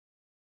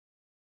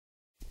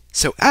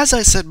So as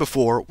I said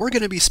before, we're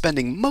going to be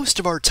spending most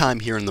of our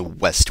time here in the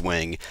West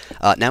Wing.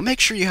 Now make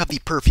sure you have the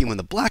perfume and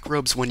the black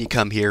robes when you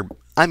come here.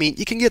 I mean,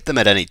 you can get them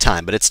at any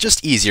time, but it's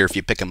just easier if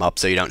you pick them up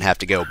so you don't have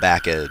to go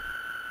back a...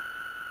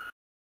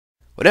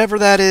 Whatever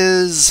that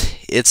is,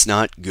 it's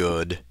not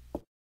good.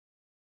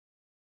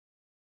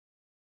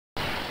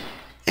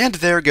 And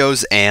there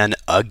goes Anne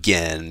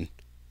again.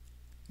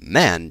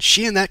 Man,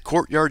 she and that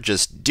courtyard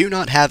just do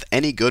not have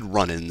any good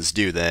run-ins,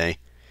 do they?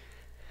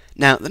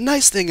 Now, the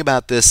nice thing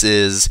about this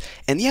is,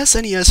 in the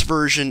SNES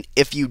version,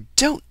 if you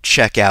don't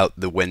check out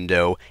the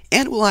window,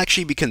 Anne will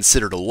actually be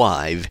considered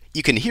alive.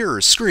 You can hear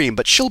her scream,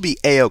 but she'll be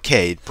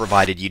A-OK,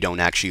 provided you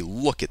don't actually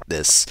look at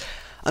this.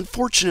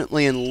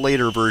 Unfortunately, in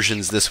later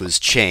versions, this was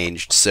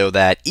changed, so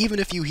that even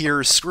if you hear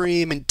her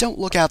scream and don't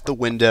look out the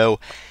window,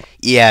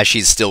 yeah,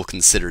 she's still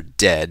considered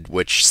dead,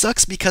 which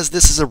sucks because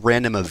this is a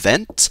random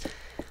event.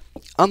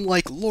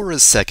 Unlike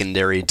Laura's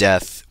secondary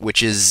death,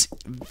 which is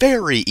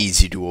very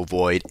easy to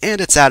avoid,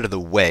 and it's out of the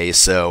way,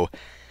 so...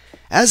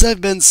 As I've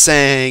been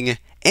saying,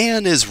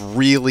 Anne is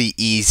really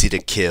easy to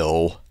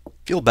kill.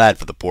 Feel bad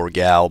for the poor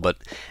gal, but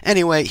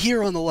anyway,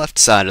 here on the left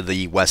side of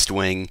the West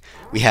Wing,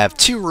 we have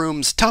two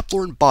rooms, top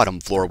floor and bottom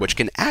floor, which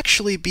can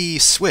actually be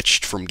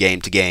switched from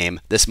game to game.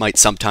 This might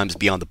sometimes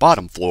be on the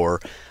bottom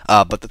floor,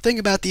 but the thing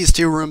about these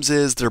two rooms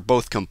is they're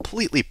both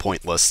completely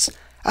pointless.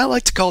 I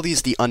like to call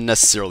these the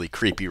unnecessarily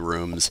creepy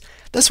rooms.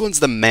 This one's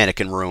the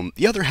mannequin room,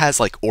 the other has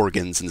like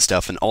organs and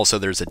stuff, and also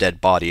there's a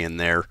dead body in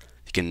there.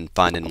 You can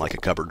find in like a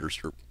cupboard,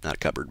 or not a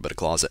cupboard, but a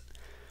closet.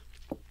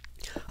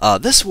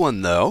 This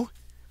one though,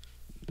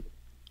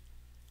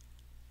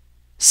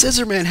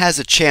 Scissorman has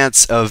a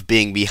chance of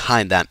being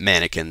behind that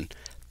mannequin.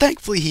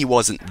 Thankfully he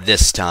wasn't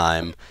this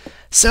time,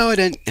 so I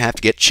didn't have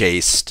to get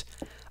chased.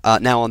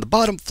 Now on the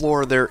bottom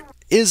floor there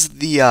is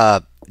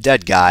the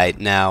dead guy.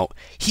 Now,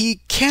 he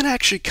can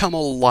actually come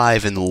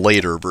alive in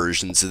later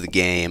versions of the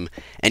game,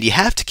 and you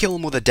have to kill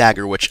him with a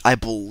dagger, which I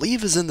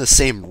believe is in the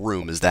same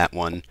room as that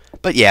one.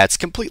 But yeah, it's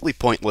completely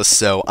pointless,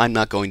 so I'm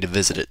not going to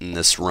visit it in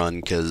this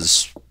run,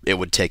 because it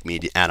would take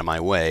me out of my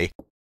way.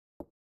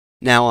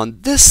 Now, on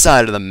this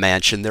side of the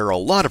mansion, there are a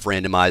lot of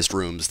randomized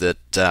rooms that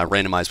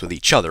randomize with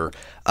each other.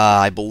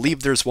 I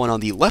believe there's one on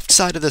the left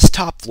side of this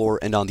top floor,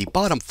 and on the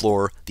bottom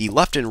floor, the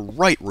left and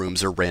right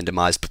rooms are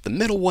randomized, but the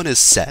middle one is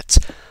set.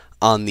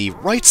 On the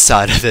right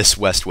side of this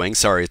West Wing,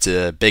 sorry, it's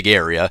a big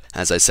area,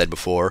 as I said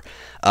before,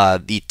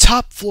 the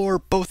top floor,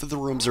 both of the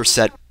rooms are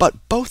set,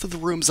 but both of the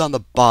rooms on the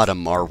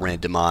bottom are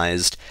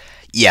randomized.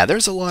 Yeah,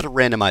 there's a lot of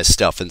randomized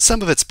stuff, and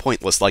some of it's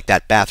pointless, like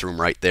that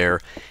bathroom right there.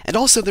 And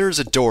also there's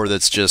a door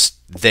that's just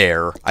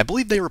there. I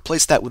believe they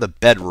replaced that with a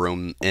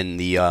bedroom in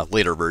the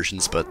later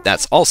versions, but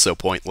that's also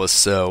pointless,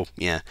 so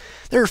yeah.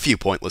 There are a few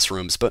pointless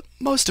rooms, but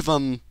most of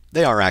them,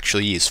 they are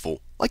actually useful.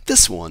 Like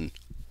this one.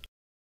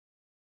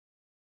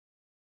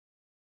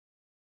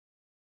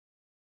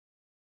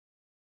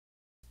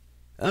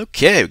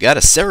 Okay, we got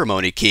a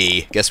ceremony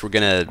key. Guess we're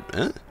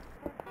gonna...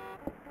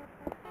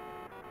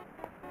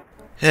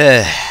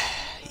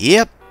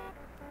 Yep.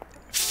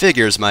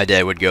 Figures my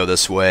day would go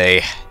this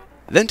way.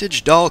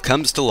 Vintage doll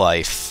comes to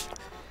life.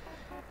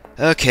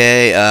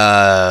 Okay,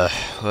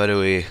 what do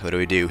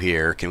we do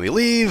here? Can we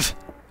leave?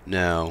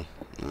 No.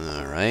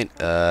 Alright,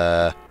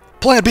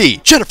 Plan B!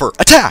 Jennifer,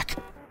 attack!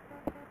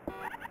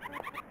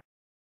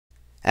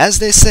 As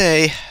they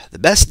say, the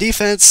best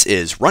defense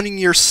is running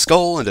your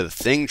skull into the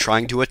thing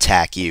trying to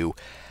attack you.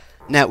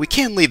 Now, we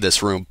can leave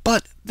this room,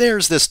 but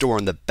there's this door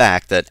in the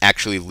back that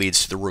actually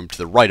leads to the room to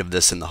the right of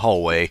this in the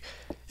hallway.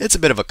 It's a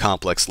bit of a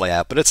complex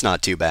layout, but it's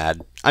not too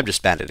bad. I'm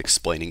just bad at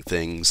explaining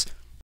things.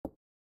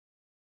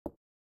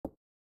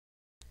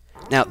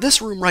 Now,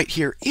 this room right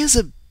here is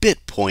a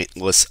bit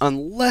pointless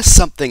unless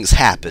something's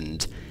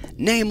happened.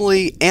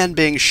 Namely, Anne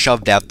being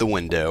shoved out the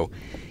window.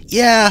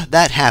 Yeah,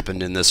 that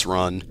happened in this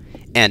run.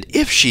 And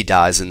if she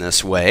dies in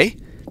this way,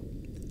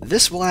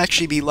 this will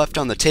actually be left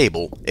on the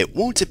table. It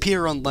won't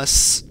appear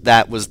unless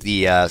that was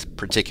the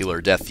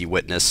particular death you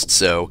witnessed,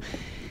 so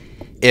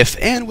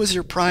if Anne was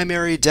your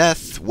primary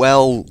death,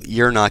 well,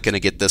 you're not going to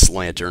get this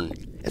lantern.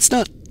 It's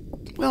not,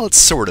 well, it's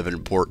sort of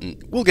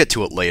important. We'll get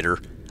to it later.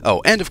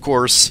 Oh, and of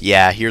course,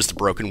 yeah, here's the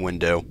broken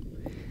window.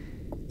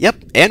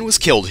 Yep, Anne was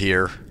killed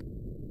here.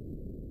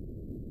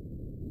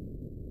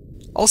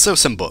 Also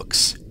some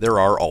books. There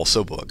are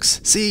also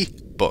books. See?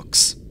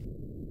 Books.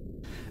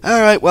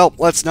 Alright, well,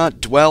 let's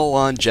not dwell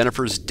on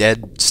Jennifer's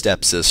dead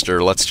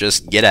stepsister. Let's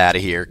just get out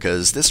of here,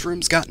 because this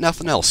room's got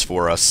nothing else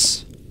for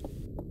us.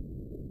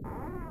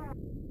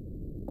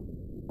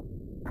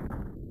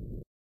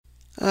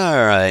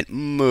 Alright,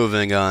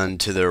 moving on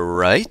to the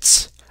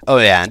right. Oh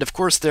yeah, and of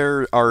course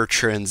there are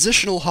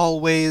transitional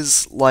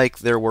hallways like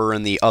there were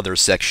in the other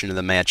section of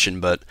the mansion,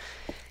 but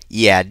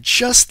yeah,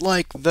 just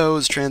like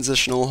those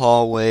transitional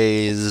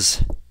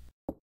hallways,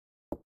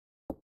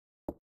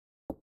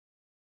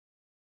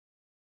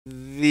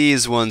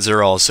 these ones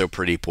are also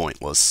pretty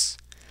pointless.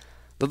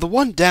 Though the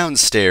one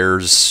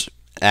downstairs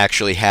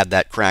actually had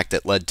that crack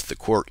that led to the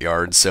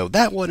courtyard, so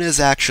that one is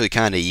actually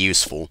kind of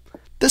useful.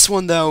 This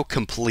one, though,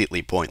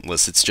 completely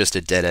pointless. It's just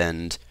a dead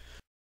end.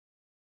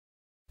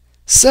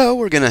 So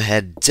we're gonna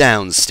head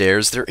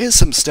downstairs. There is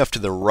some stuff to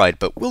the right,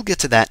 but we'll get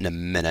to that in a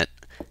minute.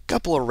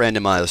 Couple of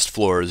randomized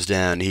floors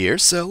down here,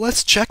 so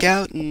let's check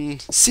out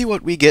and see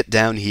what we get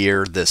down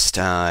here this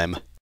time.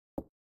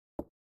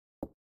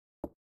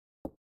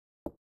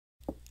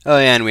 Oh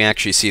yeah, and we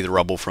actually see the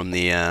rubble from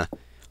the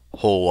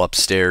hole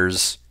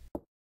upstairs.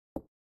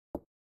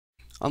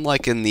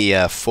 Unlike in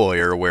the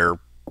foyer, where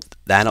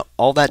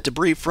all that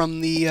debris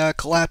from the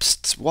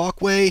collapsed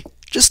walkway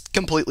just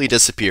completely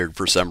disappeared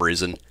for some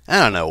reason. I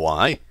don't know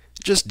why.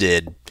 It just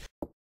did.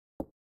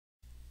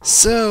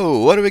 So,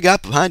 what do we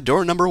got behind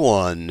door number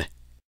 1?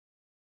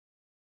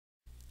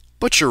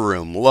 Butcher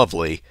room,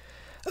 lovely.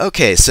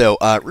 Okay, so,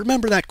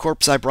 remember that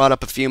corpse I brought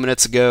up a few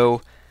minutes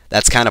ago?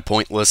 That's kind of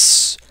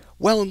pointless.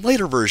 Well, in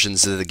later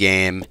versions of the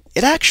game,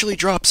 it actually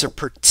drops a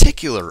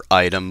particular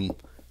item,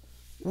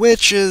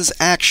 which is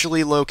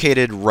actually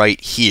located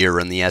right here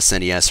in the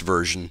SNES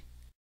version.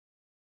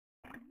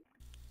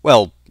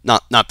 Well,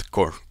 not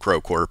the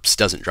crow corpse,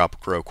 doesn't drop a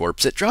crow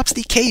corpse, it drops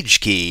the cage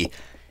key.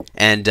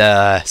 And,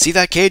 see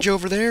that cage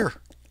over there?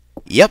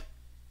 Yep,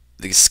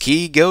 this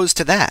key goes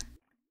to that.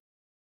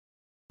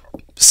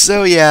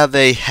 So yeah,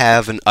 they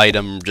have an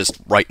item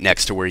just right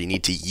next to where you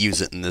need to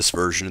use it in this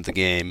version of the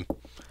game.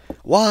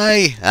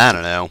 Why? I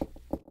don't know.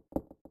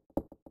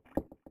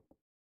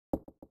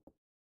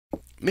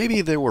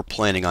 Maybe they were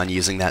planning on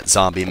using that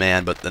Zombie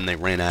Man, but then they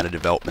ran out of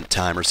development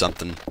time or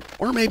something.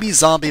 Or maybe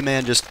Zombie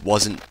Man just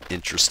wasn't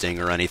interesting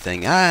or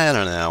anything. I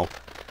don't know.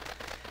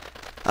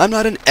 I'm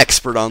not an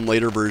expert on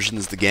later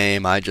versions of the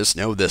game, I just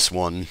know this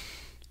one.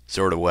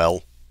 Sort of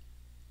well.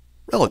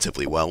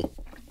 Relatively well.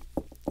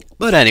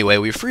 But anyway,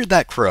 we freed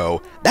that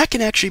crow. That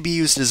can actually be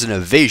used as an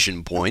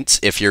evasion point.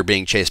 If you're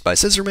being chased by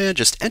Scissorman,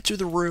 just enter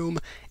the room,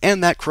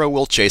 and that crow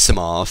will chase him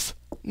off.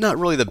 Not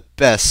really the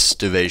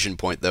best evasion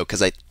point, though,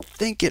 because I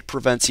think it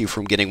prevents you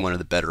from getting one of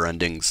the better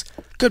endings.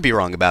 Could be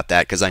wrong about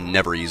that, because I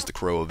never used the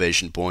crow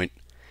evasion point.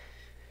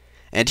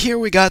 And here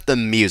we got the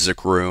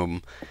music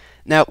room.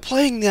 Now,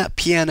 playing that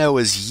piano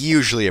is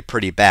usually a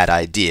pretty bad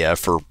idea,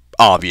 for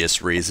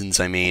obvious reasons.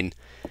 I mean,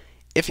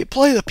 if you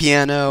play the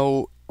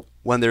piano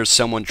when there's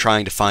someone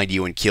trying to find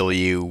you and kill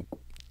you,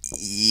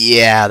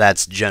 yeah,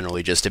 that's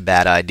generally just a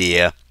bad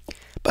idea.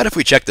 But if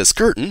we check this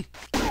curtain...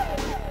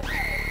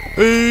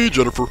 Hey,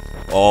 Jennifer.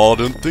 I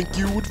didn't think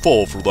you would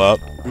fall for that.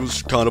 It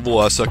was kind of a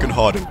last-second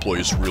hiding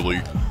place, really.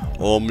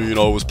 I mean,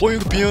 I was playing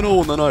the piano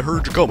and then I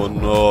heard you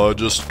coming. I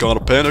just kind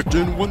of panicked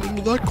and went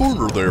into that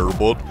corner there,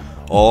 but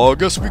I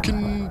guess we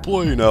can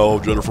play now,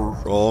 Jennifer.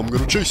 I'm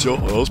gonna chase you,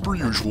 as per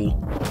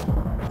usual.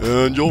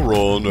 And you'll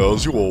run,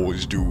 as you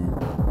always do.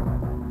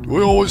 Do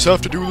we always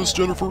have to do this,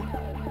 Jennifer?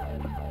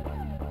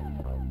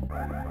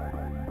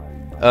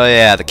 Oh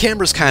yeah, the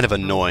camera's kind of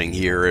annoying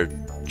here.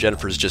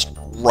 Jennifer's just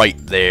right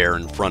there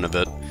in front of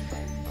it.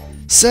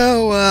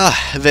 So,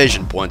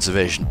 evasion points,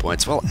 evasion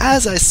points. Well,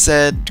 as I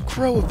said,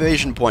 crow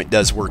evasion point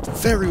does work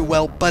very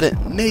well, but it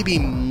maybe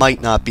might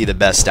not be the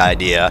best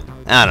idea.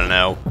 I don't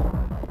know.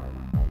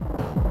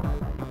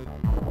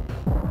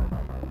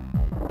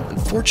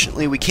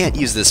 Unfortunately, we can't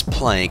use this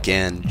plank,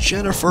 and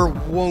Jennifer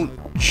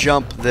won't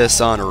jump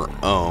this on her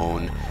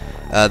own.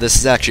 This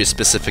is actually a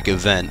specific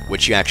event,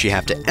 which you actually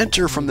have to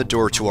enter from the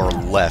door to our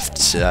left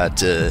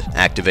to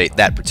activate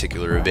that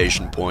particular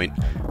evasion point.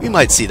 We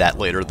might see that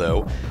later,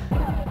 though.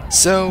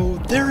 So,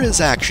 there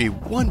is actually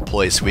one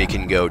place we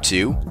can go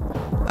to.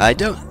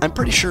 I'm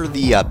pretty sure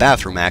the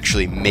bathroom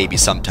actually maybe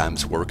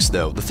sometimes works,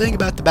 though. The thing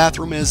about the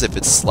bathroom is, if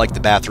it's like the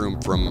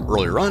bathroom from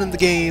earlier on in the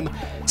game,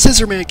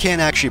 Scissorman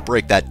can't actually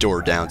break that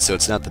door down, so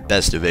it's not the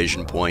best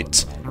evasion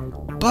point.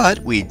 But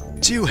we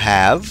do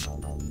have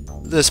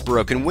this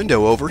broken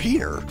window over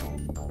here.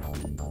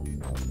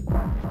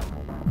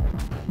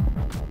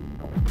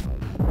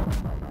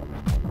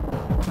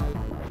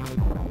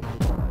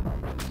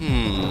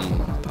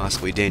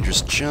 Possibly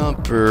dangerous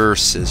jump or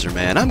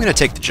Scissorman. I'm gonna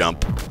take the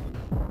jump.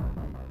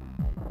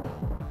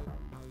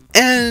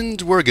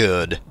 And we're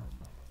good.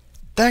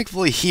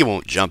 Thankfully, he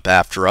won't jump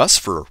after us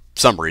for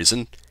some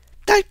reason.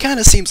 That kind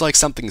of seems like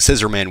something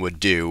Scissorman would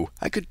do.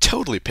 I could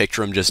totally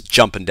picture him just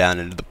jumping down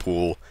into the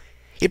pool.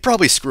 He'd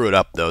probably screw it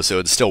up, though, so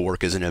it'd still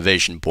work as an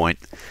evasion point.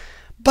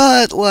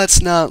 But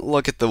let's not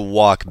look at the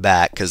walk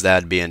back, because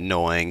that'd be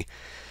annoying.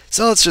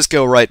 So let's just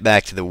go right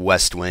back to the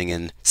West Wing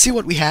and see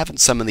what we have in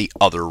some of the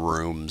other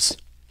rooms.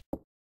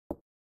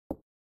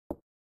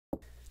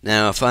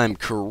 Now, if I'm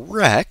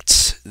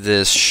correct,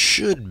 this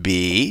should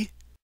be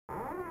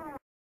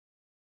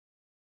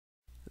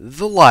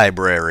the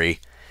library.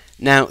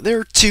 Now, there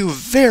are two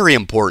very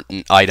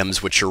important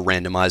items which are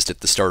randomized at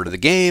the start of the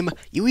game.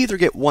 You either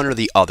get one or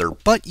the other,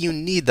 but you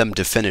need them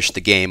to finish the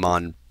game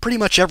on pretty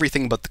much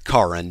everything but the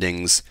car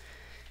endings.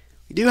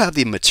 We do have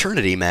the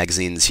maternity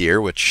magazines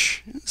here,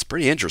 which is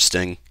pretty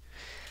interesting.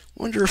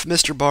 Wonder if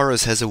Mr.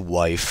 Barrows has a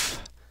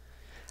wife.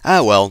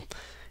 Ah well.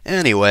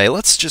 Anyway,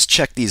 let's just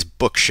check these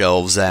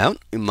bookshelves out.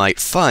 We might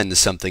find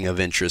something of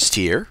interest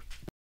here.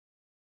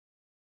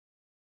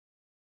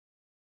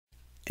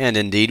 And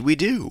indeed we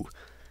do.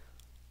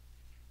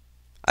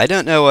 I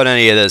don't know what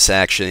any of this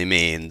actually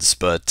means,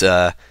 but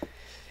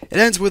It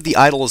ends with the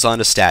idol is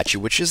on a statue,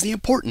 which is the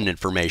important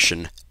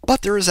information.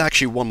 But there is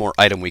actually one more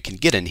item we can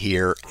get in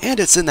here, and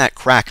it's in that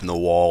crack in the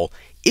wall.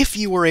 If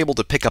you were able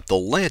to pick up the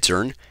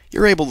lantern,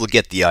 you're able to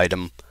get the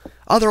item.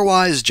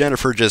 Otherwise,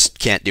 Jennifer just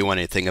can't do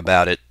anything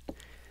about it.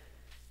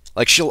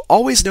 Like, she'll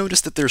always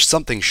notice that there's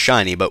something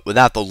shiny, but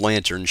without the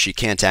lantern, she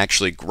can't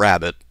actually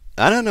grab it.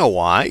 I don't know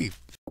why.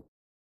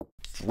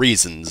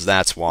 Reasons,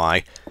 that's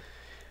why.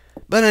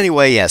 But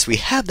anyway, yes, we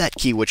have that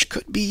key, which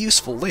could be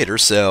useful later,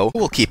 so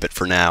we'll keep it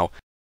for now.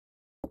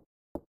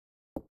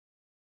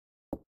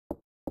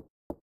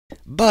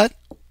 But,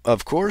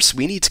 of course,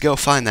 we need to go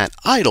find that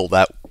idol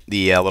that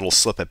the little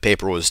slip of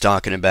paper was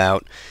talking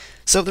about.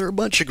 So there are a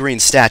bunch of green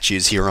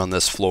statues here on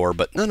this floor,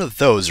 but none of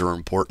those are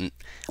important.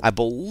 I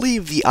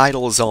believe the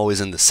idol is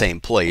always in the same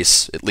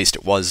place, at least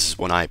it was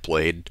when I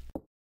played.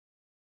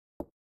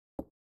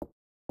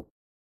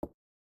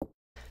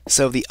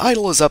 So the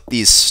idol is up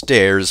these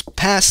stairs,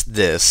 past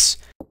this.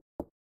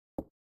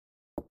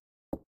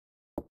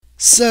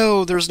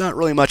 So there's not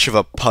really much of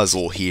a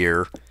puzzle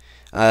here.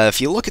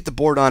 If you look at the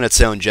board on its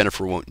own,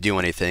 Jennifer won't do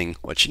anything.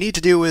 What you need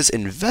to do is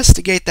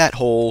investigate that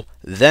hole,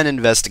 then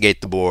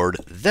investigate the board,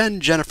 then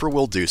Jennifer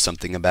will do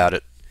something about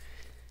it.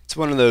 It's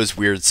one of those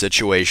weird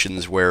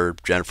situations where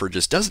Jennifer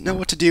just doesn't know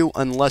what to do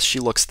unless she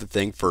looks at the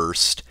thing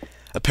first.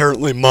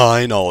 Apparently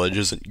my knowledge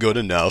isn't good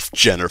enough,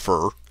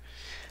 Jennifer.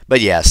 But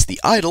yes, the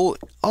idol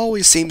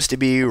always seems to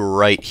be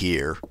right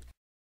here.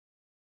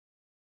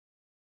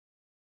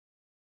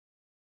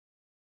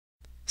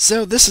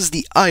 So this is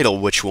the idol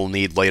which we'll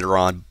need later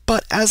on,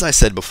 but as I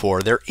said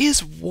before, there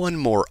is one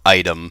more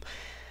item.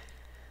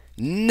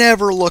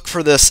 Never look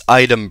for this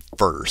item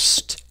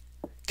first.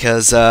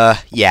 Because,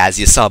 yeah, as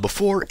you saw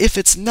before, if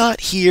it's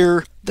not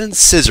here, then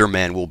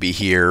Scissorman will be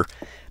here.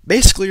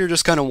 Basically, you're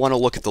just going to want to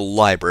look at the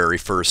library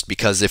first,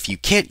 because if you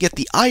can't get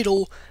the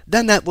idol,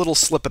 then that little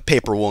slip of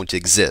paper won't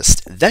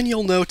exist. Then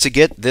you'll know to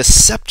get this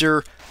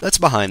scepter that's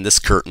behind this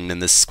curtain in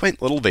this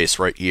quaint little vase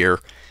right here.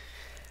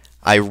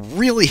 I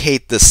really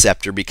hate this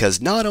scepter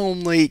because not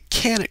only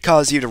can it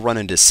cause you to run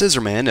into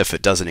Scissorman if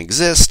it doesn't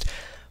exist,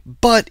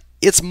 but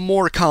it's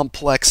more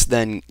complex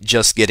than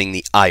just getting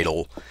the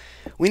idol.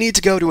 We need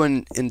to go to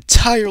an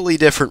entirely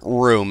different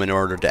room in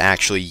order to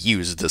actually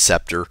use the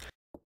scepter.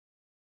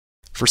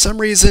 For some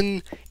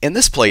reason, in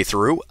this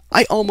playthrough,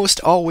 I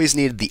almost always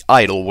needed the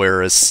idol,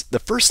 whereas the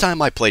first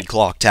time I played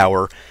Clock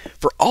Tower,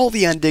 for all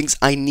the endings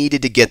I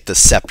needed to get the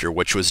scepter,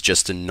 which was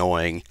just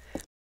annoying.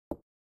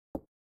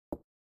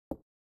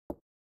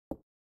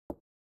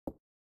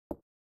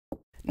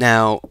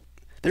 Now,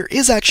 there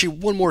is actually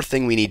one more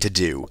thing we need to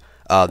do.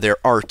 There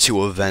are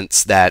two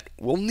events that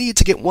we'll need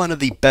to get one of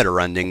the better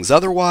endings,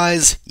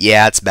 otherwise,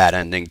 yeah, it's bad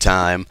ending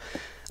time.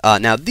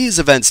 Now, these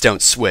events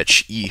don't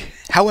switch.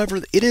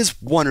 However, it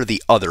is one or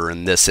the other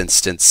in this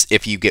instance.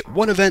 If you get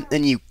one event,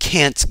 then you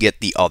can't get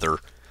the other.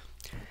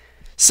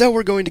 So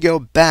we're going to go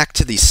back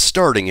to the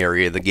starting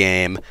area of the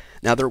game.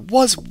 Now, there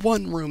was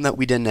one room that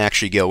we didn't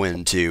actually go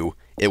into.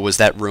 It was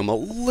that room a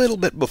little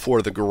bit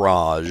before the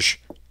garage.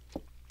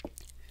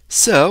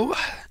 So,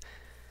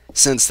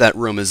 since that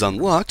room is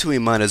unlocked, we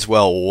might as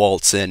well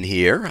waltz in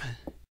here.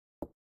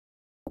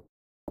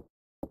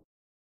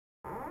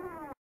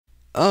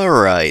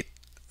 Alright,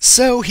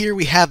 so here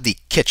we have the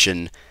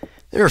kitchen.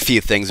 There are a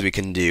few things we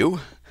can do.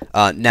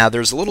 Now,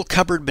 there's a little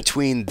cupboard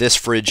between this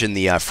fridge and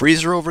the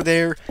freezer over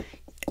there.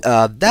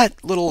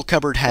 That little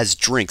cupboard has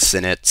drinks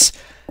in it.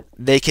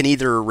 They can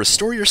either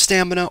restore your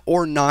stamina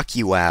or knock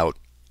you out.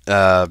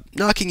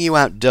 Knocking you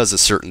out does a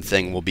certain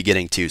thing we'll be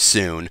getting to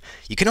soon.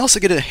 You can also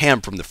get a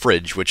ham from the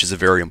fridge, which is a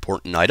very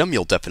important item.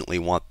 You'll definitely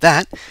want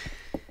that.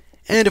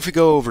 And if we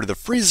go over to the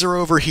freezer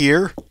over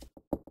here...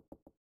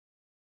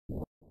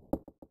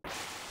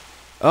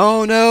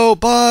 Oh no,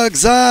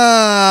 bugs!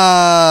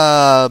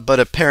 Ah! But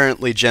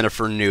apparently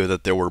Jennifer knew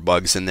that there were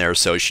bugs in there,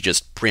 so she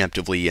just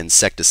preemptively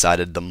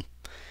insecticided them.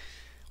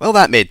 Well,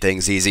 that made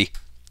things easy.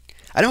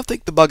 I don't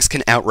think the bugs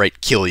can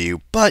outright kill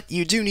you, but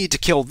you do need to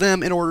kill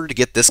them in order to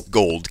get this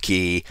gold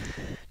key.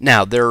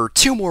 Now, there are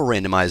two more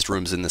randomized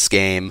rooms in this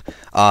game.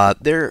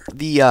 They're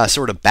the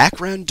sort of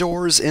background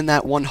doors in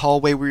that one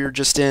hallway we were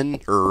just in,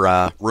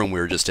 or room we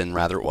were just in,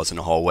 rather. It wasn't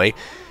a hallway.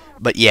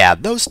 But yeah,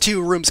 those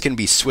two rooms can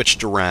be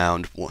switched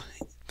around.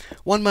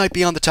 One might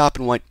be on the top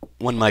and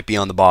one might be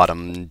on the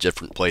bottom in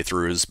different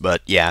playthroughs,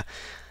 but yeah.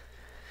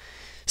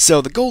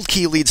 So the gold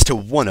key leads to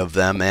one of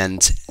them,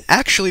 and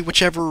actually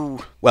whichever...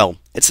 Well,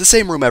 it's the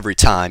same room every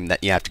time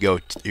that you have to go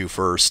to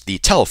first, the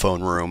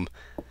telephone room.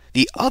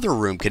 The other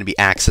room can be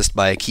accessed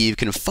by a key you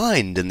can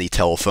find in the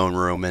telephone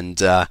room, and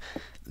that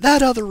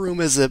other room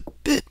is a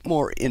bit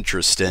more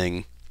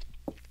interesting.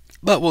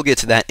 But we'll get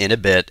to that in a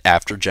bit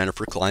after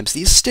Jennifer climbs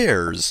these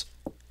stairs.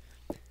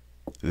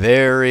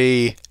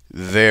 Very,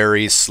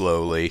 very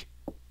slowly.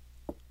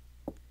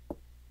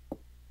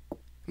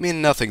 I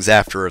mean, nothing's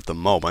after her at the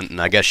moment, and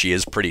I guess she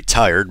is pretty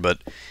tired, but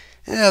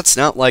it's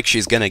not like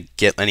she's gonna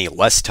get any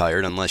less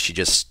tired unless she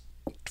just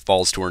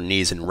falls to her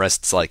knees and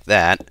rests like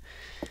that.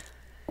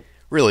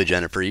 Really,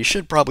 Jennifer, you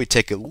should probably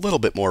take a little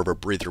bit more of a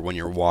breather when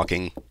you're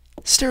walking.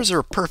 Stairs are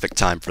a perfect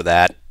time for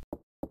that.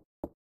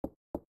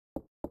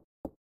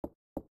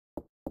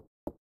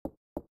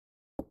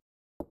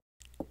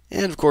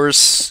 And of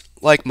course,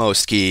 like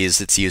most keys,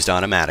 it's used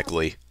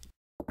automatically.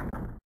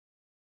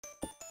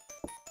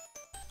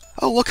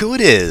 Oh, look who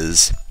it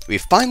is!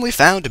 We've finally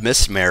found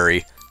Miss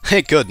Mary.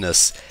 Thank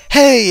goodness.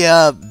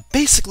 Hey,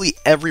 basically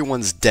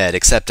everyone's dead,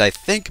 except I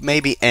think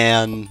maybe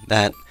Anne.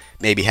 That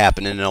maybe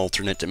happened in an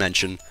alternate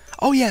dimension.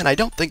 Oh yeah, and I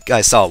don't think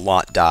I saw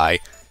Lot die,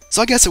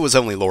 so I guess it was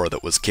only Laura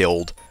that was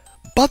killed.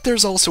 But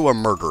there's also a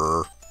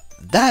murderer.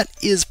 That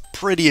is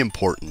pretty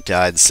important,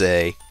 I'd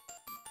say.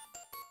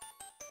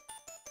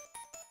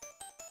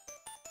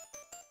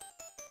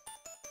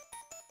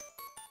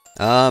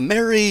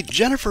 Mary,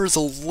 Jennifer's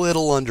a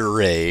little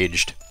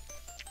underaged.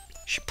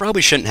 She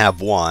probably shouldn't have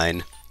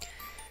wine.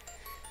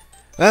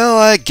 Well,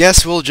 I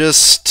guess we'll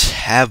just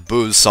have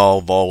booze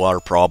solve all our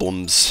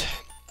problems.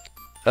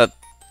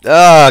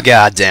 Oh,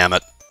 god damn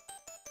it.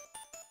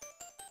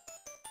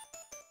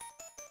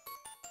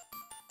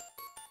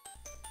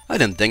 I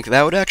didn't think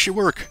that would actually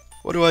work.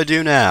 What do I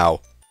do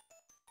now?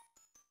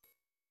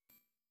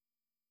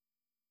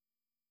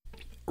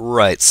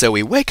 Right, so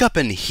we wake up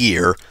in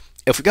here.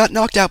 If we got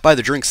knocked out by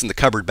the drinks in the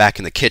cupboard back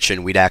in the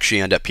kitchen, we'd actually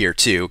end up here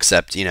too,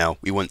 except, you know,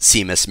 we wouldn't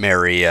see Miss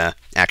Mary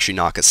actually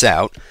knock us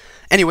out.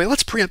 Anyway,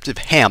 let's preemptive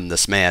ham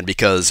this man,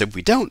 because if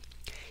we don't,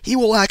 he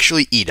will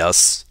actually eat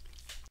us.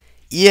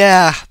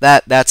 Yeah,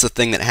 that's a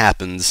thing that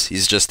happens.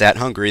 He's just that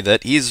hungry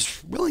that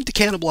he's willing to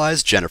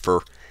cannibalize Jennifer.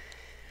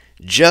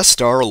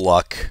 Just our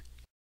luck.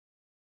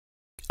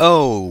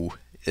 Oh,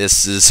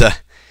 this is,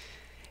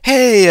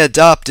 Hey,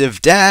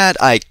 adoptive dad,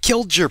 I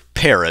killed your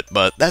parrot,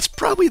 but that's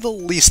probably the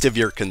least of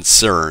your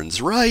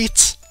concerns,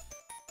 right?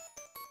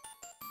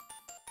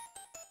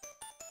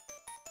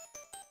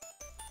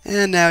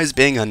 And now he's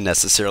being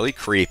unnecessarily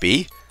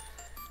creepy.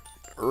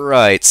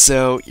 Right,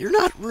 so you're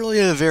not really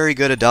a very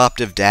good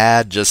adoptive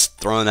dad, just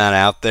throwing that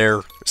out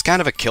there. There's kind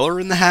of a killer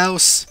in the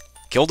house.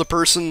 Killed a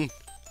person.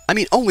 I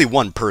mean, only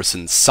one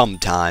person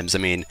sometimes. I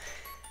mean,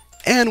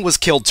 Anne was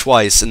killed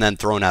twice and then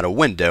thrown out a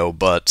window,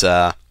 but,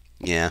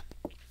 yeah.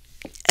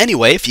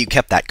 Anyway, if you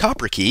kept that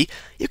copper key,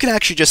 you can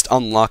actually just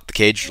unlock the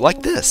cage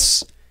like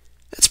this.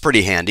 That's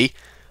pretty handy.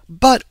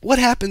 But what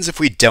happens if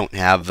we don't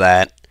have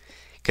that?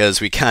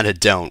 Because we kind of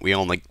don't. We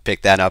only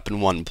picked that up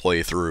in one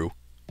playthrough.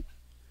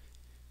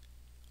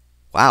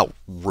 Wow,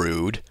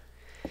 rude.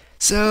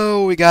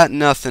 So, we got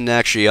nothing to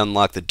actually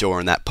unlock the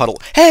door in that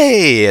puddle.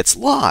 Hey, it's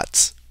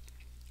Lot!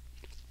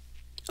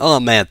 Oh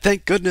man,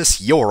 thank goodness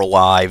you're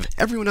alive.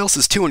 Everyone else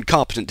is too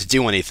incompetent to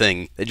do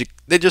anything.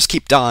 They just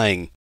keep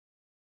dying.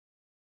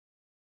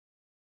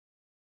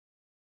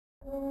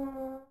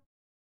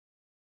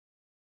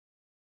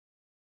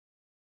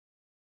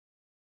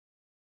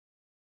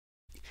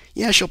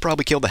 Yeah, she'll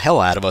probably kill the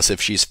hell out of us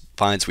if she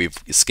finds we've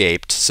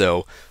escaped,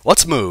 so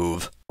let's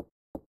move.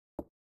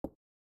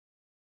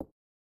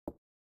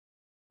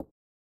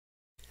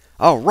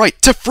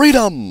 Alright, to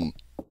freedom!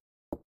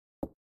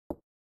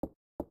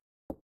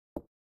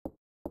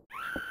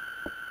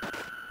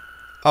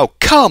 Oh,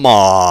 come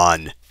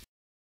on!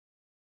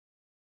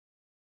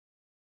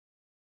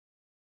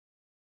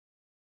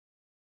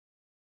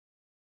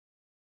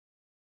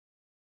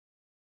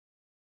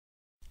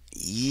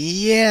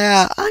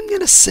 Yeah, I'm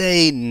gonna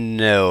say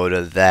no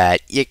to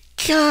that. You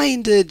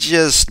kinda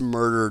just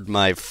murdered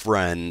my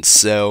friend,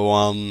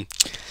 so,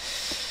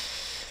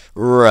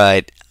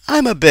 right.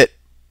 I'm a bit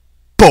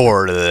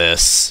bored of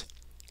this.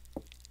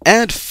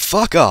 And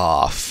fuck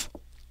off.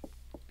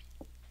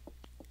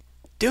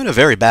 Doing a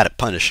very bad at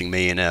punishing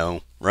me, you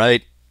know,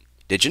 right?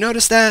 Did you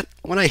notice that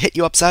when I hit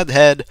you upside the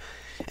head?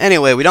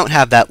 Anyway, we don't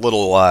have that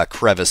little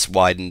crevice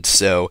widened,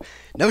 so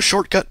no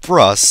shortcut for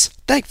us.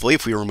 Thankfully,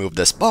 if we remove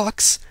this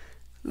box,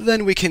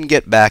 then we can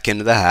get back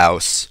into the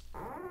house.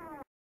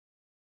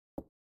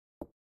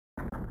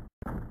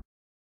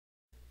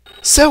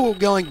 So,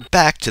 going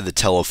back to the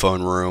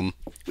telephone room,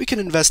 we can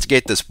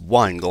investigate this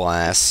wine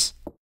glass.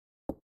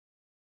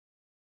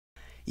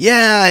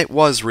 Yeah, it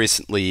was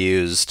recently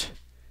used.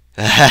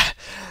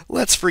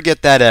 Let's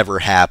forget that ever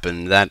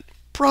happened. That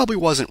probably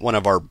wasn't one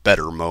of our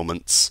better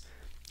moments.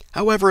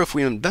 However, if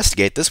we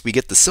investigate this, we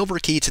get the silver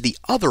key to the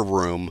other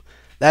room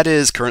that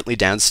is currently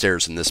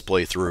downstairs in this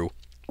playthrough.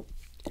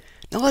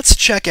 Now let's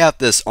check out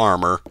this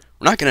armor.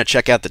 We're not going to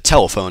check out the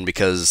telephone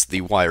because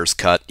the wire's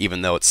cut,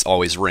 even though it's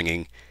always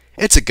ringing.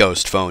 It's a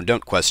ghost phone,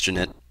 don't question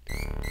it.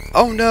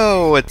 Oh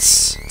no,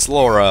 it's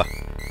Laura.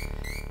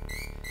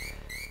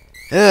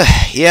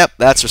 Yep,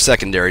 that's her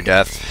secondary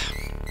death.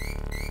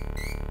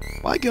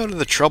 Why go to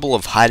the trouble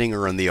of hiding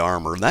her in the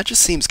armor? That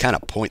just seems kind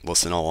of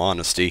pointless in all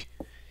honesty.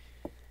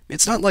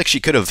 It's not like she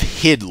could have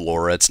hid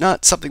Laura. It's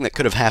not something that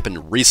could have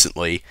happened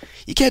recently.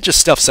 You can't just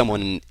stuff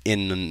someone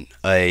in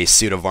a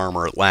suit of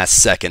armor at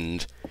last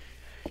second.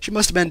 She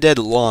must have been dead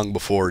long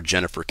before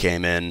Jennifer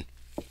came in.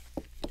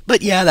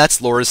 But yeah,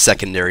 that's Laura's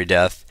secondary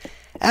death.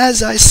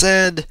 As I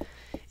said,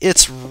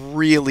 it's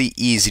really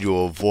easy to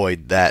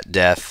avoid that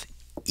death.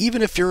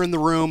 Even if you're in the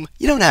room,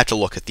 you don't have to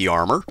look at the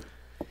armor.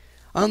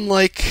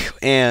 Unlike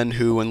Anne,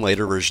 who in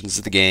later versions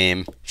of the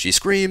game, she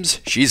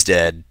screams, she's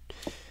dead.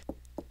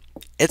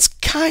 it's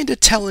kinda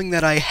telling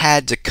that I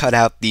had to cut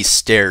out the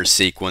stairs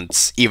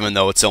sequence, even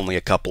though it's only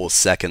a couple of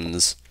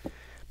seconds.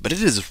 But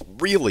it is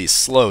really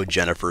slow,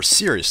 Jennifer,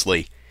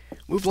 seriously.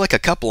 Move like a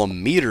couple of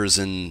meters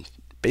in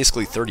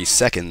basically 30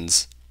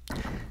 seconds.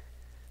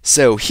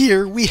 So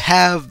here we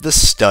have the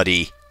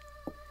study.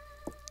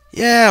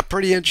 Yeah,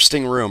 pretty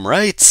interesting room,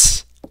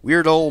 right?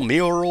 Weird old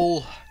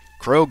mural,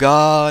 crow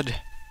god.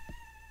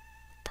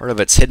 Part of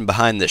it's hidden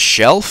behind this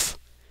shelf.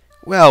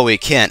 Well, we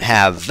can't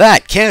have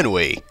that, can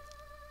we?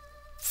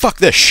 Fuck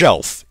this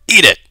shelf.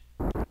 Eat it!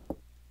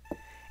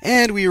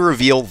 And we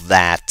reveal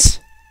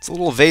that. It's a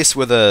little vase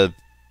with a...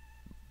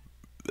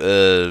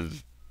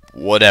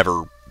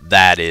 whatever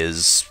that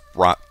is.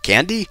 Rock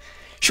candy?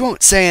 She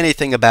won't say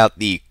anything about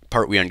the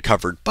part we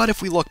uncovered, but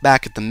if we look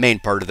back at the main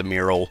part of the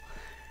mural,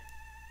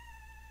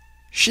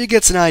 she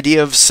gets an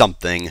idea of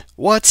something.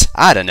 What?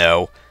 I don't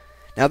know.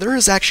 Now, there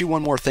is actually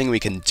one more thing we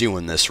can do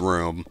in this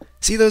room.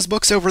 See those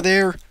books over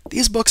there?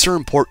 These books are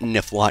important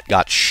if Lot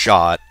got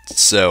shot,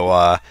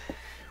 so,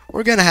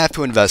 we're gonna have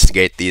to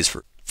investigate these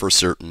for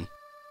certain.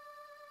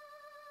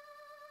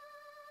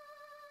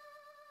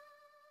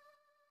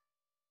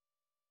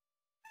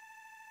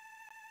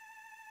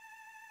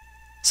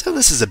 So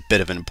this is a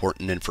bit of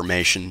important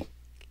information.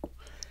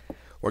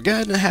 We're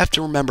gonna have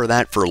to remember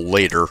that for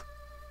later.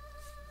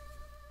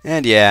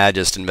 And yeah, I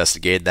just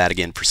investigated that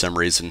again for some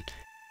reason.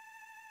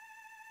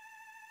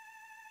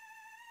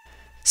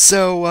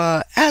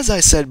 So, as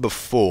I said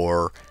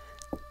before,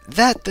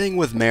 that thing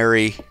with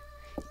Mary,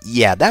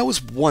 yeah, that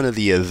was one of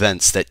the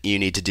events that you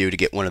need to do to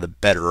get one of the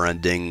better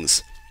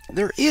endings.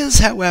 There is,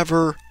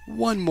 however,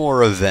 one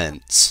more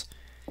event.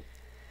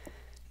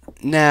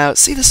 Now,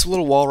 see this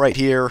little wall right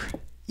here?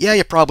 Yeah,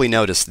 you probably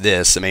noticed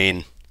this. I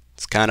mean,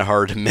 it's kind of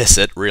hard to miss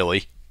it,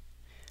 really.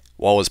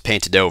 Wall is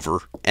painted over,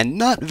 and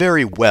not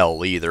very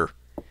well either.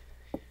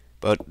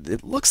 But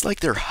it looks like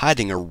they're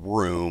hiding a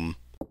room.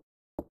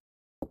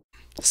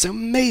 So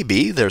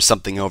maybe there's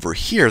something over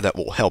here that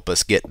will help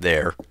us get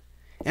there.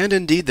 And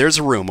indeed, there's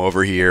a room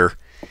over here.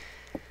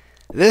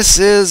 This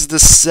is the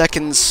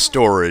second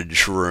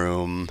storage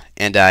room,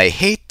 and I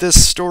hate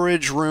this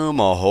storage room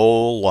a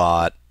whole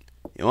lot.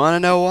 You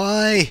wanna know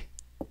why?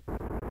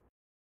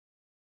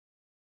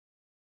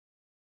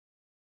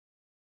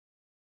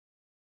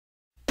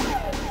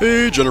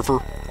 Hey Jennifer,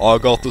 I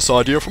got this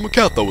idea from a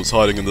cat that was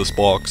hiding in this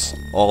box.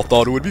 I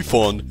thought it would be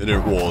fun, and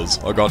it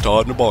was. I got to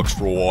hide in a box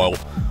for a while.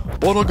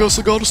 But I guess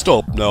I gotta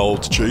stop now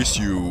to chase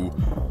you.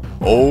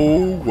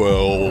 Oh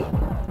well.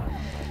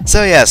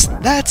 So yes,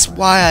 that's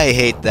why I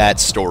hate that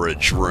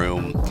storage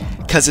room.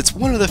 Because it's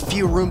one of the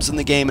few rooms in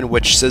the game in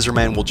which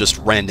Scissorman will just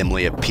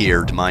randomly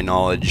appear, to my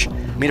knowledge.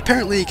 I mean,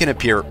 apparently he can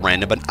appear at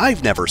random, but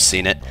I've never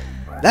seen it.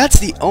 That's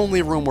the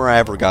only room where I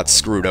ever got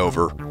screwed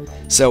over.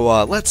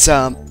 So, let's,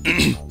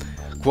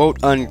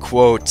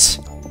 quote-unquote,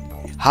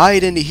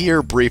 hide into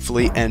here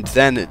briefly and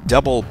then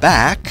double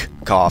back,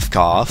 cough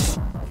cough.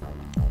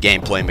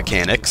 Gameplay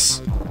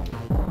mechanics.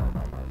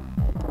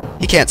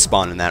 He can't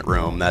spawn in that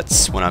room,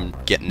 that's what I'm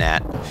getting at.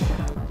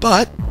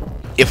 But,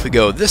 if we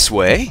go this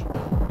way,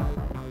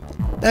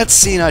 that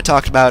scene I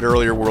talked about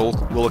earlier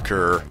will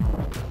occur.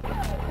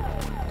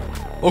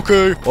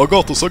 Okay, I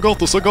got this, I got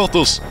this, I got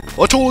this!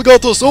 I totally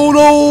got this! Oh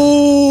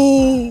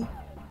no!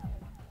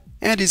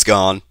 And he's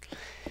gone.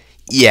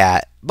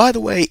 Yeah, by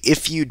the way,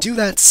 if you do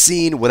that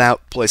scene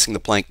without placing the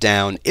plank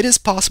down, it is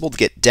possible to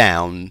get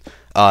down.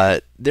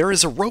 There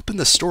is a rope in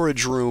the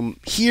storage room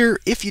here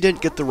if you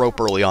didn't get the rope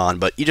early on,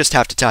 but you just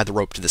have to tie the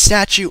rope to the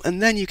statue and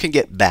then you can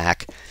get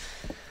back.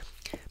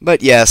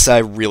 But yes, I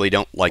really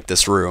don't like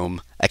this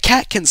room. A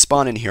cat can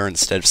spawn in here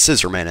instead of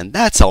Scissorman, and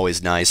that's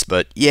always nice,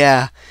 but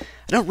yeah, I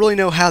don't really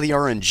know how the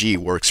RNG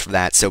works for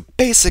that, so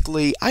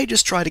basically, I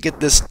just try to get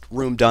this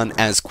room done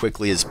as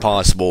quickly as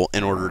possible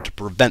in order to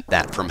prevent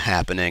that from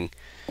happening.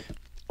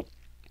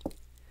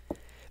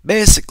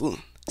 Basically,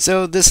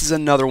 so this is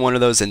another one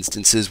of those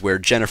instances where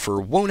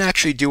Jennifer won't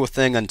actually do a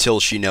thing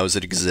until she knows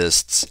it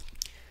exists.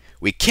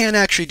 We can't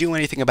actually do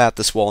anything about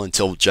this wall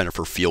until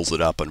Jennifer feels it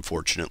up,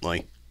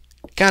 unfortunately.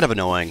 Kind of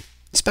annoying,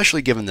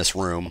 especially given this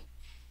room.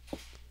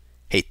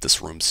 Hate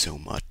this room so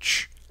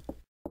much.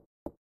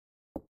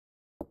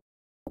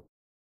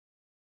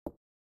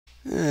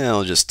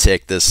 I'll just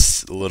take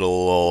this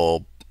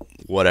little,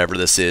 whatever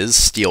this is,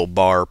 steel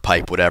bar,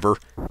 pipe, whatever,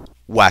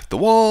 whack the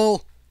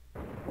wall,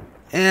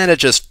 and it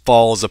just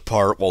falls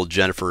apart while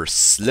Jennifer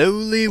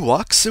slowly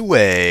walks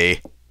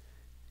away.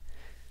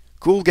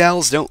 Cool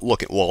gals don't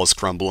look at walls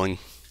crumbling.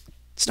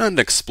 It's not an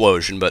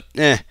explosion, but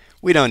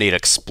we don't need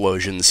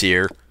explosions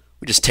here.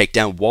 We just take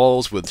down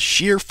walls with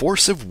sheer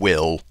force of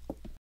will.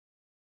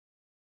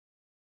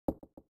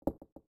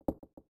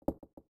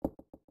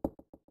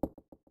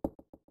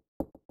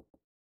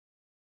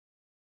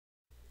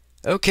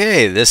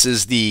 Okay, this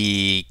is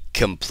the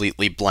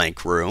completely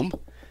blank room.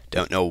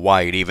 Don't know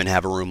why you'd even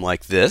have a room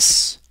like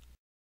this.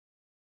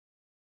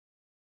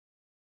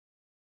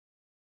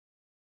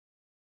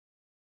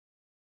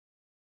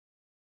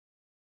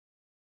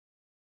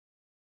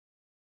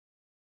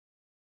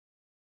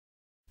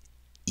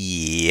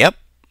 Yep.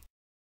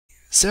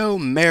 So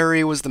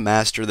Mary was the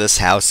master of this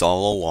house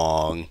all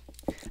along.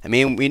 I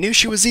mean, we knew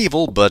she was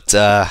evil, but,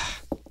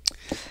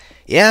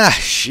 yeah,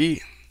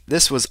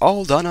 this was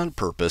all done on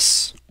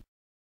purpose.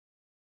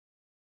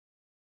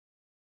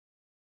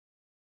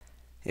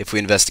 If we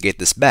investigate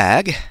this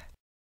bag,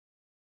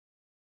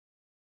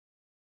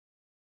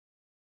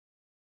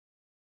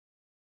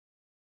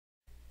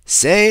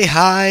 say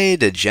hi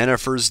to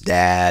Jennifer's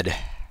dad.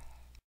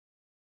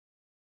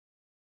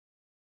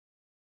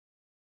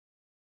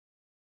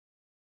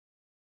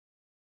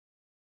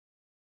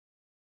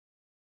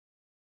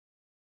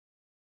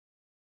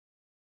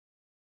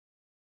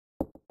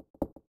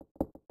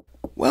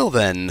 Well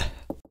then,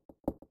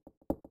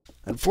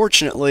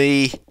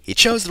 unfortunately, he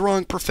chose the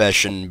wrong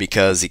profession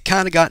because he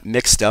kind of got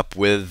mixed up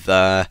with,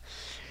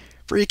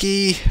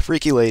 freaky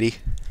lady.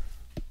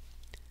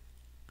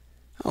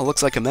 Oh,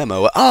 looks like a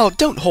memo. Oh,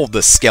 don't hold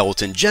the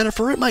skeleton,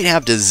 Jennifer. It might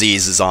have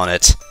diseases on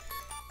it.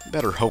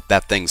 Better hope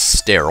that thing's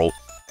sterile.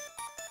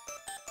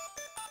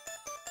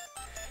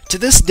 To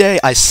this day,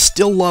 I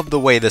still love the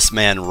way this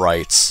man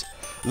writes.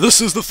 This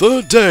is the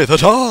third day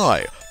that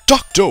I,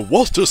 Dr.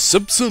 Walter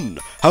Simpson,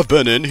 have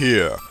been in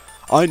here.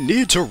 I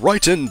need to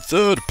write in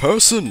third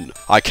person.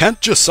 I can't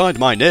just sign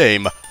my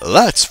name.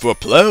 That's for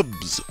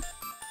plebs.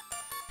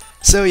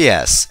 So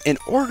yes, in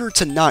order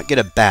to not get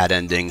a bad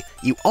ending,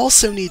 you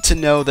also need to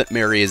know that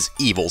Mary is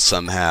evil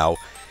somehow.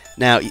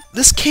 Now,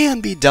 this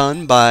can be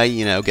done by,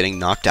 getting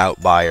knocked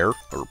out by her,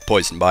 or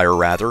poisoned by her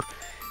rather,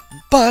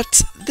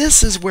 but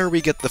this is where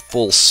we get the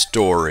full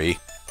story.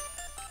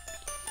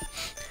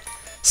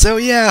 So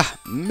yeah,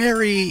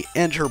 Mary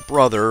and her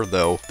brother,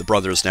 though the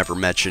brother is never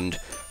mentioned,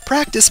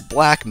 practiced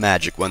black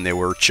magic when they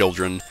were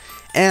children,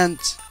 and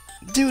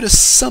due to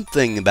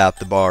something about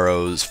the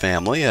Barrows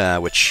family,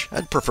 which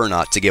I'd prefer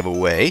not to give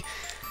away,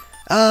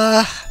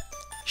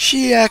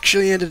 she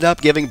actually ended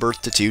up giving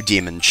birth to 2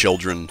 demon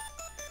children.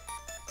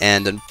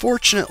 And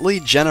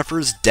unfortunately,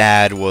 Jennifer's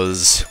dad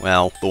was,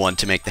 well, the one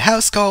to make the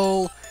house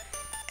call,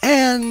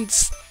 and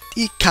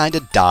he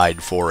kinda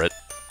died for it.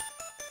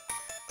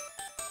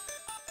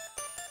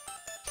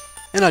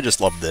 And I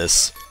just love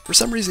this. For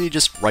some reason, he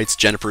just writes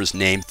Jennifer's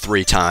name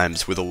 3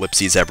 times with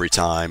ellipses every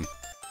time.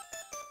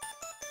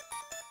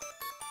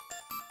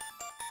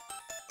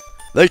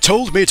 They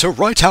told me to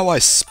write how I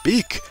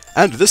speak,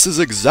 and this is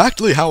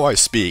exactly how I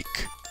speak.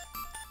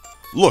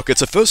 Look,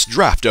 it's a first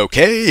draft,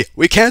 okay?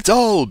 We can't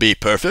all be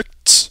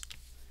perfect.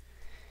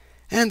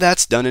 And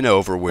that's done and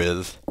over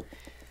with.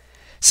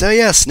 So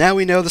yes, now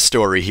we know the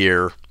story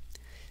here.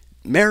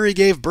 Mary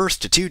gave birth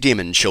to 2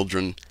 demon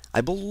children. I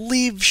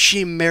believe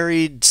she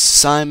married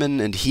Simon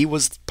and he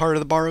was part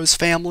of the Barrows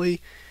family,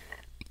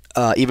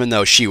 even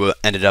though she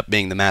ended up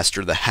being the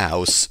master of the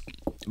house.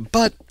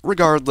 But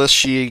regardless,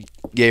 she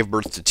gave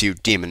birth to 2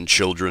 demon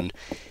children.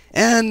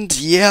 And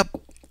yep,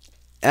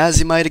 as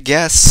you might have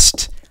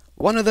guessed,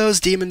 one of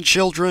those demon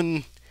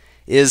children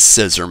is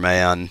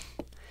Scissorman.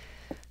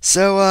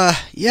 So,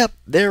 yep,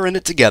 they're in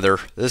it together.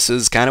 This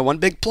is kind of one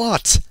big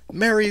plot.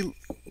 Mary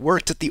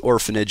worked at the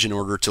orphanage in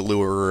order to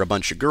lure a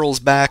bunch of girls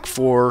back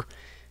for...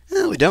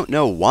 well, we don't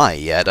know why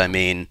yet. I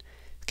mean,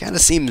 it kind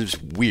of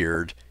seems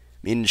weird.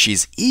 I mean,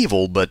 she's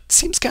evil, but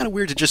seems kind of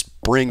weird to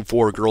just bring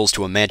 4 girls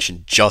to a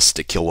mansion just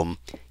to kill them.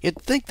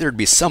 You'd think there'd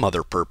be some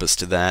other purpose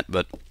to that,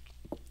 but...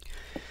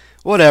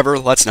 whatever,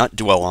 let's not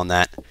dwell on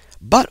that.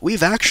 But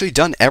we've actually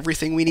done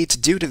everything we need to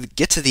do to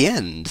get to the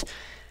end.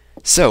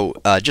 So,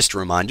 just a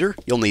reminder,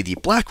 you'll need the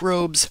black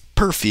robes,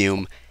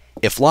 perfume.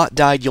 If Lot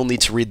died, you'll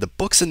need to read the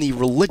books in the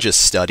religious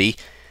study.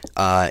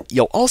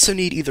 You'll also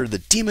need either the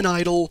demon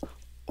idol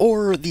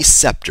or the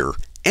scepter.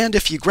 And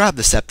if you grab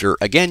the scepter,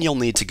 again, you'll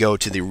need to go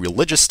to the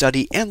religious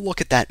study and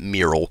look at that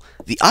mural.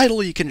 The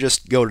idol, you can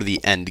just go to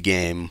the end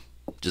game.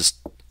 Just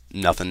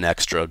nothing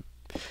extra.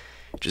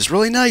 Which is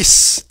really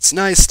nice. It's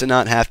nice to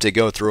not have to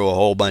go through a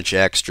whole bunch of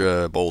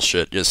extra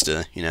bullshit just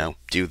to,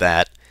 do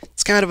that.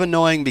 It's kind of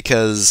annoying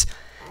because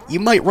you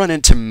might run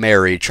into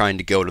Mary trying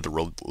to go to the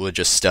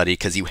religious study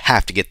because you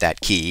have to get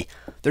that key.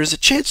 There's a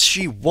chance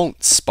she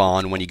won't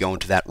spawn when you go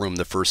into that room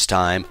the first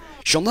time.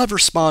 She'll never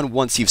spawn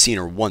once you've seen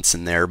her once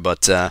in there,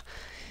 but,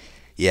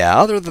 yeah,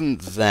 other than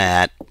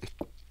that,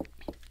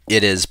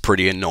 it is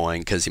pretty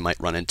annoying because you might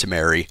run into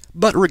Mary.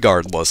 But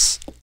regardless...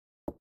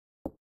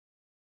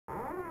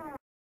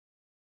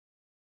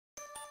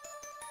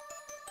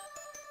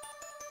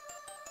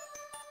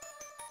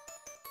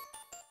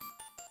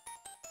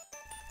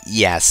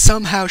 yeah,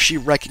 somehow she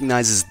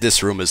recognizes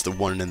this room as the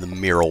one in the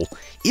mural,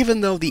 even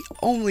though the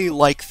only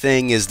like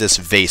thing is this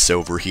vase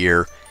over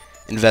here.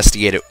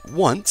 Investigate it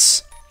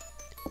once,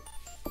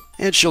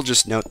 and she'll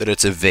just note that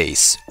it's a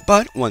vase.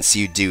 But once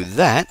you do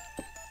that,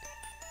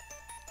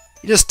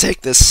 you just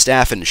take this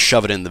staff and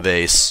shove it in the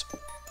vase.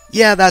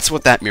 Yeah, that's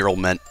what that mural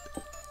meant.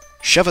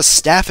 Shove a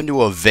staff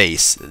into a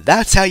vase.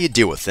 That's how you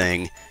do a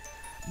thing.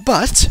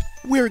 But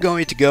we're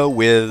going to go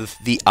with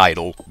the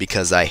idol,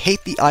 because I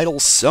hate the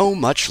idol so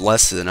much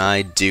less than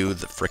I do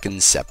the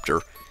frickin' scepter.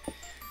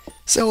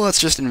 So let's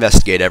just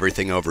investigate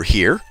everything over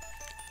here.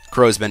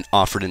 Crow's been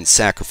offered in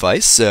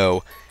sacrifice,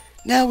 so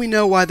Now we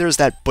know why there's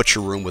that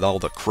butcher room with all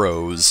the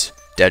crows.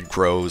 Dead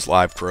crows,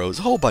 live crows,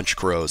 a whole bunch of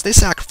crows. They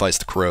sacrifice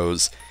the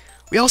crows.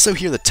 We also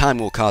hear the time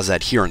will cause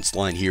adherence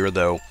line here,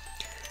 though.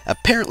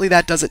 Apparently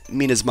that doesn't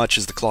mean as much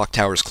as the clock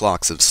tower's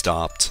clocks have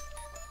stopped.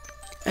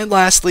 And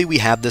lastly, we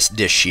have this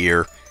dish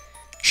here.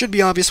 Should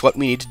be obvious what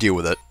we need to do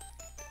with it.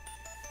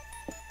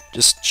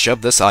 Just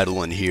shove this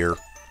idol in here.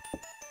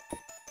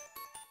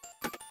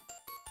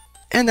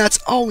 And that's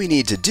all we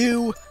need to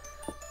do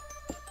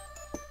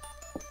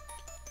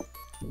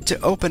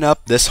to open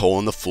up this hole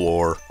in the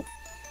floor.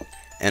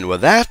 And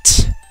with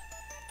that,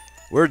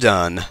 we're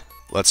done.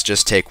 Let's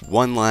just take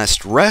one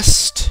last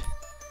rest.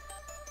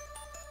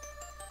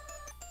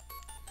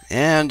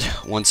 And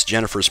once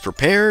Jennifer's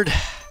prepared,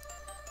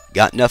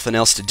 got nothing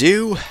else to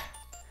do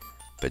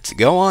but to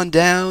go on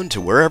down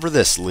to wherever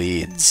this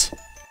leads.